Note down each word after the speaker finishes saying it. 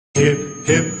Hip,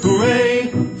 hip, hooray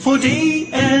for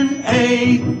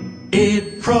DNA.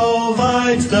 It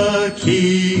provides the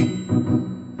key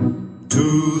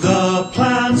to the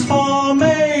plans for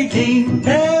making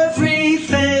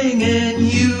everything in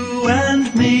you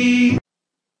and me.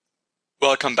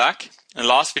 Welcome back. In the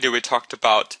last video we talked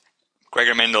about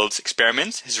Gregor Mendel's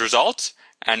experiments, his results,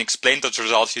 and explained those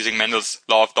results using Mendel's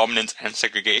law of dominance and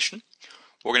segregation.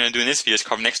 What we're going to do in this video is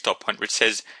cover the next stop point, which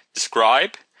says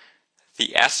describe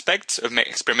the aspects of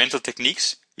experimental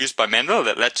techniques used by Mendel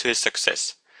that led to his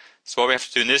success. So what we have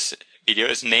to do in this video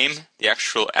is name the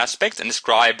actual aspects and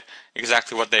describe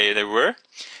exactly what they were.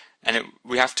 And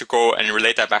we have to go and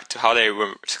relate that back to how they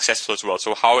were successful as well.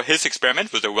 So how his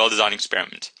experiment was a well-designed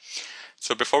experiment.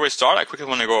 So before we start, I quickly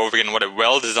want to go over again what a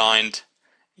well-designed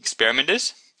experiment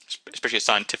is, especially a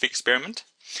scientific experiment,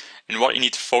 and what you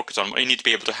need to focus on, what you need to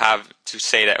be able to have to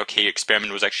say that, okay, your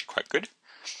experiment was actually quite good.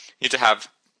 You need to have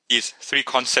these three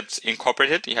concepts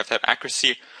incorporated. You have to have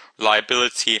accuracy,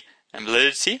 reliability, and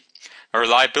validity. Now,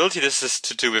 reliability, this is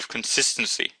to do with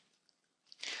consistency.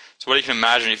 So what you can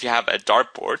imagine if you have a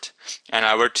dartboard, and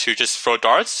I were to just throw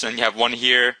darts, and you have one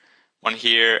here, one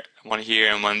here, one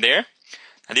here, and one there.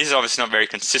 And these are obviously not very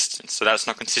consistent, so that's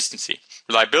not consistency.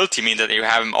 Reliability means that you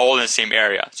have them all in the same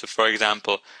area. So for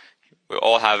example, we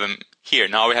all have them here.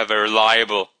 Now we have a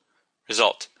reliable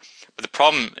result. But the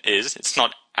problem is it's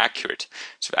not accurate.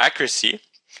 So accuracy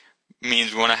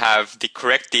means we want to have the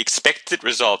expected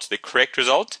result, the correct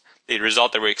result, the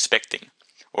result that we're expecting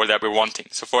or that we're wanting.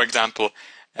 So for example,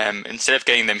 instead of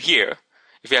getting them here,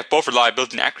 if we have both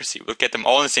reliability and accuracy, we'll get them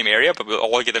all in the same area, but we'll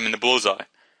all get them in the bullseye.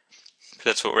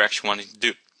 That's what we're actually wanting to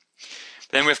do.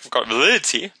 But then we've got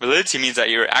validity. Validity means that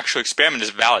your actual experiment is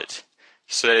valid.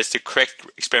 So that it's the correct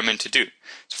experiment to do.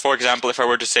 So for example, if I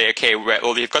were to say, okay,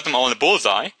 well, you've got them all in the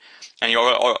bullseye, and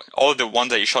all the ones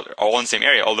that you shot are all in the same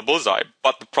area, all the bullseye.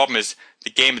 But the problem is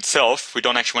the game itself, we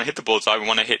don't actually want to hit the bullseye, we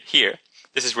want to hit here.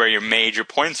 This is where your major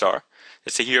points are.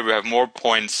 Let's say here we have more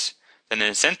points than in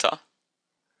the center.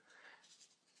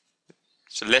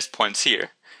 So less points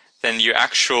here. Then your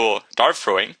actual dart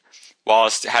throwing,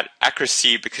 whilst it had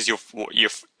accuracy because you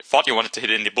thought you wanted to hit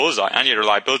it in the bullseye, and your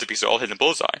reliability because you all hit in the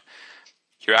bullseye,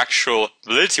 your actual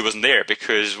validity wasn't there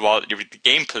because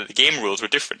the game rules were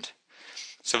different.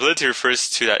 So validity refers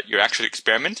to that your actual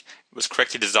experiment was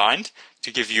correctly designed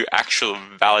to give you actual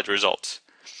valid results.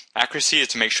 Accuracy is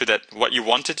to make sure that what you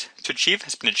wanted to achieve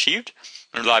has been achieved,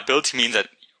 and reliability means that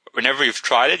whenever you've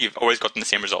tried it, you've always gotten the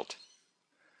same result.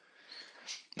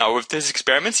 Now with his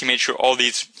experiments, he made sure all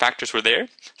these factors were there.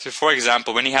 So for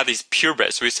example, when he had these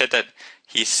purebreds, so we said that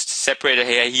he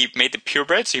made the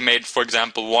purebreds. So he made, for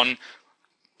example, one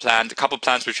plant, a couple of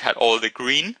plants which had all the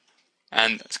green,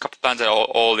 and a couple of plants that had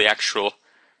all the actual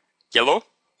yellow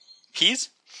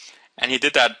peas. And he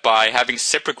did that by having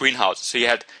separate greenhouses. So he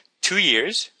had 2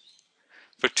 years.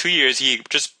 For 2 years, he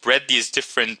just bred these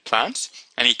different plants,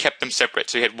 and he kept them separate.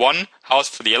 So he had one house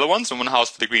for the yellow ones and one house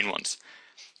for the green ones.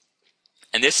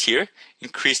 And this here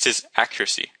increased his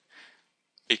accuracy,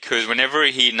 because whenever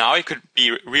he could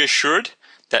be reassured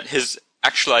that his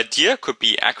actual idea could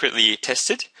be accurately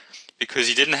tested, because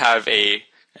he didn't have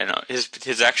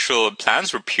his actual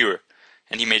plans were pure,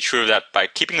 and he made sure of that by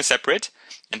keeping them separate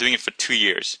and doing it for 2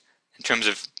 years in terms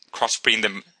of crossbreeding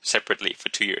them separately for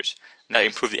 2 years, and that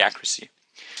improved the accuracy.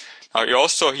 Now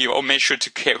he made sure to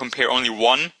compare only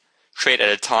one trait at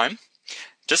a time.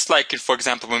 Just like, for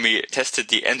example, when we tested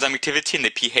the enzyme activity and the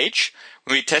pH,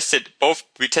 when we tested in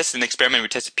the experiment, we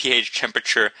tested pH,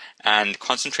 temperature, and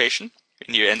concentration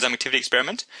in your enzyme activity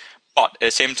experiment. But at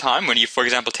the same time, when you, for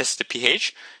example, tested the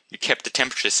pH, you kept the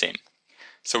temperature the same.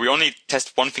 So we only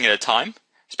test one thing at a time,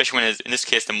 especially when it's, in this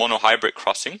case, the monohybrid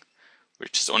crossing,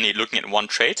 which is only looking at one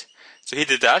trait. So he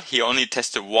did that. He only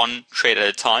tested one trait at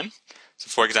a time. So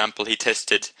for example, he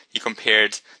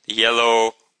compared the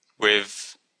yellow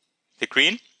with the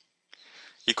green.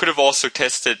 You could have also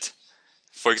tested,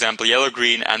 for example,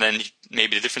 yellow-green, and then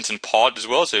maybe the difference in pod as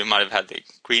well. So you might have had the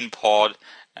green pod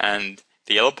and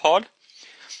the yellow pod.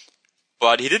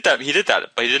 But he did that,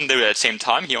 but he didn't do it at the same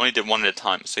time. He only did one at a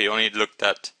time. So he only looked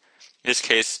at, in this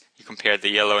case, he compared the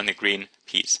yellow and the green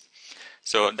peas.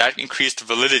 So that increased the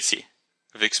validity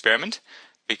of the experiment,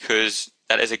 because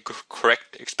that is a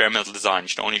correct experimental design. You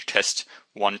should only test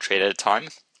one trait at a time,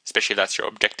 especially if that's your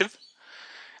objective.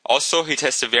 Also, he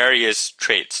tested various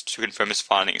traits to confirm his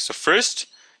findings. So first,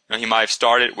 he might have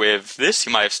started with this. He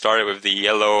might have started with the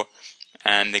yellow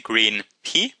and the green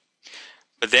pea.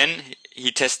 But then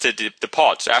he tested the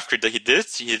pods. So after he did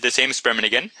the same experiment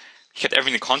again. He kept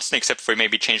everything constant except for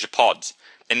maybe changed the pods.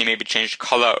 Then he maybe changed the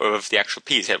color of the actual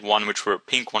peas. He had one which were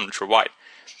pink, one which were white.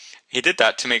 He did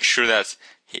that to make sure that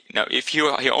Now, if he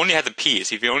only had the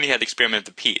peas, if he only had the experiment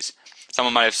of the peas,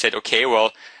 someone might have said, okay,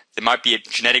 well, there might be a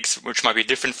genetics which might be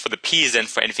different for the peas than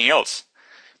for anything else.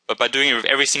 But by doing it with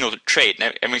every single trait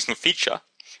and every single feature,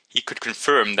 he could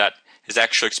confirm that his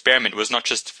actual experiment was not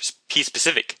just pea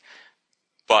specific,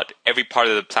 but every part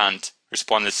of the plant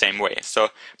responded the same way. So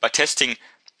by testing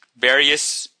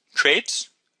various traits,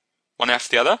 one after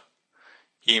the other,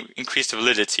 he increased the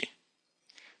validity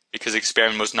because the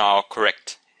experiment was now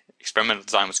correct. Experimental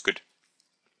design was good.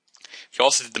 He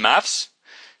also did the maths.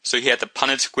 So he had the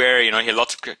Punnett square, he had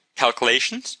lots of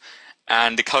calculations.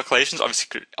 And the calculations obviously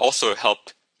could also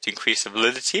help to increase the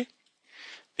validity.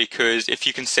 Because if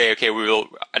you can say, okay,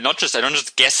 I don't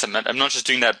just guess them. I'm not just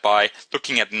doing that by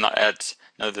looking at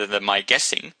my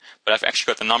guessing, but I've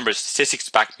actually got the numbers, statistics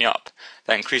to back me up.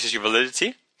 That increases your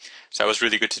validity. So that was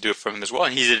really good to do for him as well.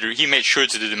 And he made sure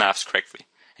to do the maths correctly.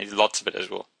 And he did lots of it as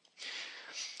well.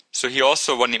 So he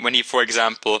also, when he, for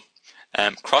example,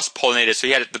 cross-pollinated, so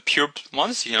he had the pure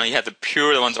ones, he had the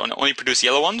ones that only produce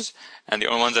yellow ones, and the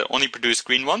only ones that only produce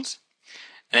green ones.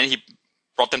 And then he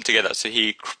brought them together. So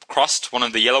he crossed one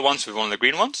of the yellow ones with one of the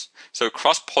green ones. So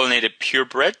cross-pollinated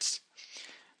purebreds,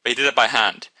 but he did it by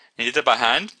hand. And he did it by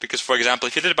hand because, for example,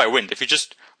 if he did it by wind, if he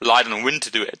just relied on wind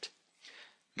to do it,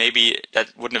 maybe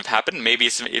that wouldn't have happened. Maybe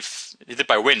if he did it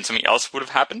by wind, something else would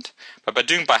have happened. But by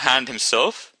doing it by hand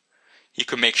himself, he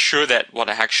could make sure that what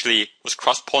actually was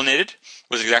cross-pollinated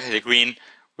was exactly the green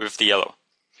with the yellow.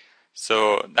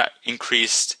 So that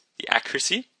increased the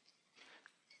accuracy,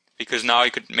 because now he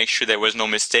could make sure there was no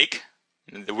mistake.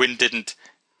 The wind didn't,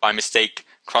 by mistake,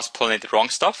 cross-pollinate the wrong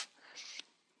stuff.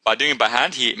 By doing it by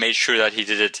hand, he made sure that he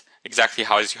did it exactly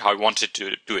how he wanted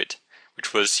to do it,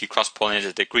 which was he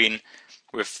cross-pollinated the green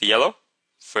with the yellow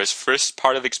for his first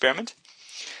part of the experiment.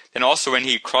 Then also when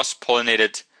he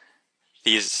cross-pollinated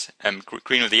these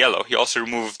green with the yellow, he also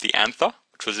removed the anther,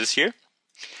 which was this here.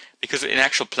 Because in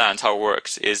actual plants, how it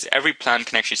works is every plant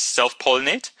can actually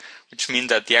self-pollinate, which means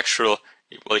that the actual,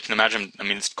 well, you can imagine,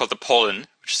 it's called the pollen,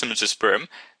 which is similar to sperm.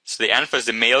 So the anther is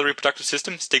the male reproductive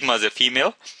system, stigma is the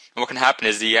female. And what can happen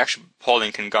is the actual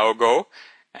pollen can go,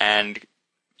 and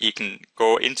it can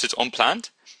go into its own plant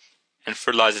and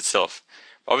fertilize itself.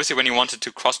 But obviously, when he wanted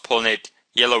to cross-pollinate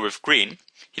yellow with green,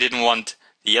 he didn't want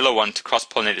the yellow one to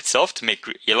cross-pollinate itself to make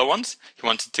yellow ones. He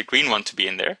wanted the green one to be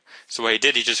in there. So what he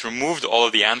did, he just removed all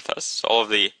of the anthers, so all of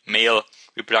the male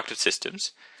reproductive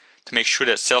systems, to make sure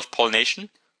that self-pollination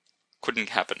couldn't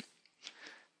happen.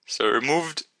 So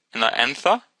removed an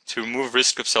anther to remove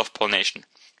risk of self-pollination.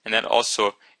 And that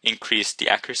also increased the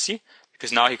accuracy,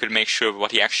 because now he could make sure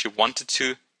what he actually wanted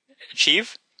to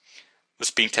achieve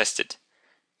was being tested,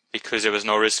 because there was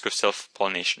no risk of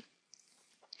self-pollination.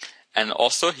 And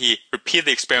also, he repeated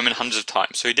the experiment hundreds of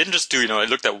times. So he didn't just do, he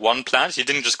looked at one plant. He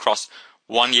didn't just cross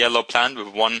one yellow plant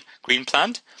with one green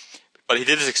plant, but he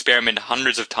did this experiment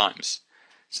hundreds of times.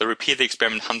 So repeat the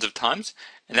experiment hundreds of times,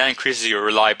 and that increases your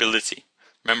reliability.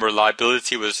 Remember,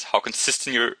 reliability was how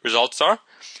consistent your results are.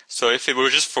 So if it were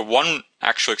just for one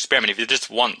actual experiment, if you did just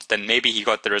once, then maybe he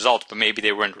got the result, but maybe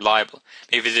they weren't reliable.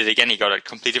 Maybe if he did it again, he got a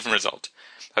completely different result.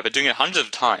 But by doing it hundreds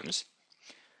of times,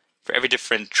 for every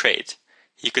different trait,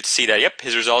 he could see that, yep,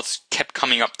 his results kept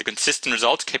coming up, the consistent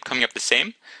results kept coming up the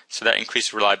same, so that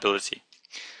increased reliability.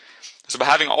 So by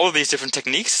having all of these different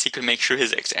techniques, he could make sure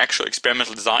his actual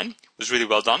experimental design was really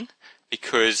well done,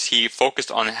 because he focused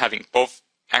on having both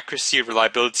accuracy,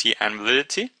 reliability, and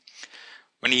validity.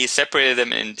 When he separated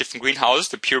them in different greenhouses,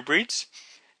 the pure breeds,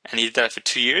 and he did that for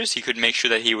 2 years, he could make sure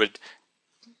that he would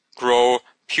grow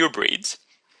pure breeds,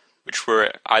 which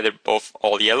were either both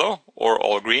all yellow or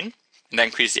all green, and that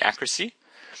increased the accuracy.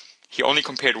 He only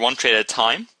compared one trait at a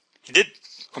time. He did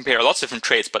compare lots of different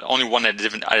traits, but only one at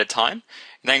a time.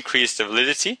 And that increased the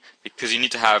validity, because you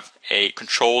need to have a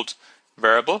controlled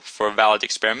variable for a valid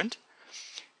experiment.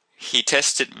 He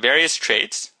tested various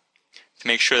traits to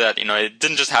make sure that it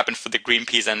didn't just happen for the green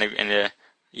peas and the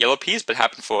yellow peas, but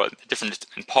happened for the difference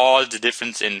in pods, the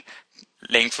difference in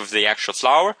length of the actual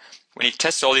flower. When he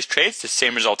tested all these traits, the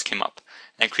same results came up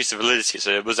and increased the validity.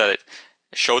 So it was that it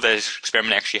showed that his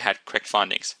experiment actually had correct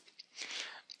findings.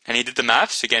 And he did the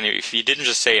maths. Again, if he didn't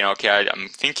just say, okay, I'm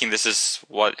thinking this is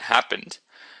what happened,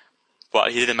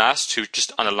 but he did the maths to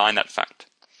just underline that fact.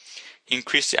 He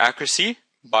increased the accuracy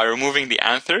by removing the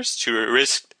anthers to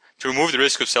remove the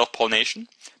risk of self-pollination,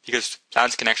 because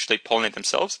plants can actually pollinate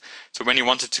themselves. So when he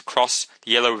wanted to cross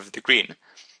the yellow with the green,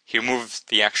 he removed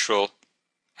the actual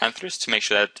anthers to make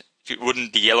sure that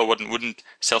the yellow wouldn't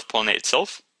self-pollinate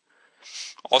itself.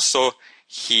 Also,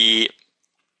 he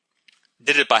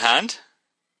did it by hand.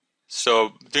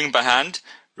 So doing it by hand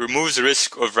removes the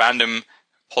risk of random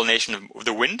pollination of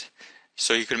the wind.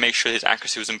 so he could make sure his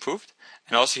accuracy was improved.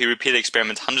 And also he repeated the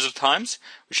experiment hundreds of times,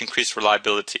 which increased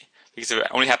reliability. Because if it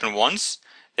only happened once,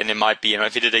 then it might be,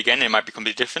 if he did it again, it might be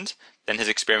completely different, then his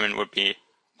experiment would be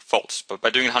false. But by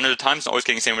doing it hundreds of times and always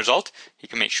getting the same result, he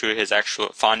can make sure his actual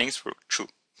findings were true,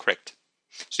 correct.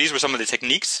 So these were some of the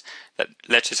techniques that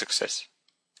led to success.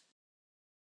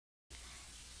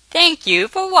 Thank you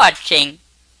for watching.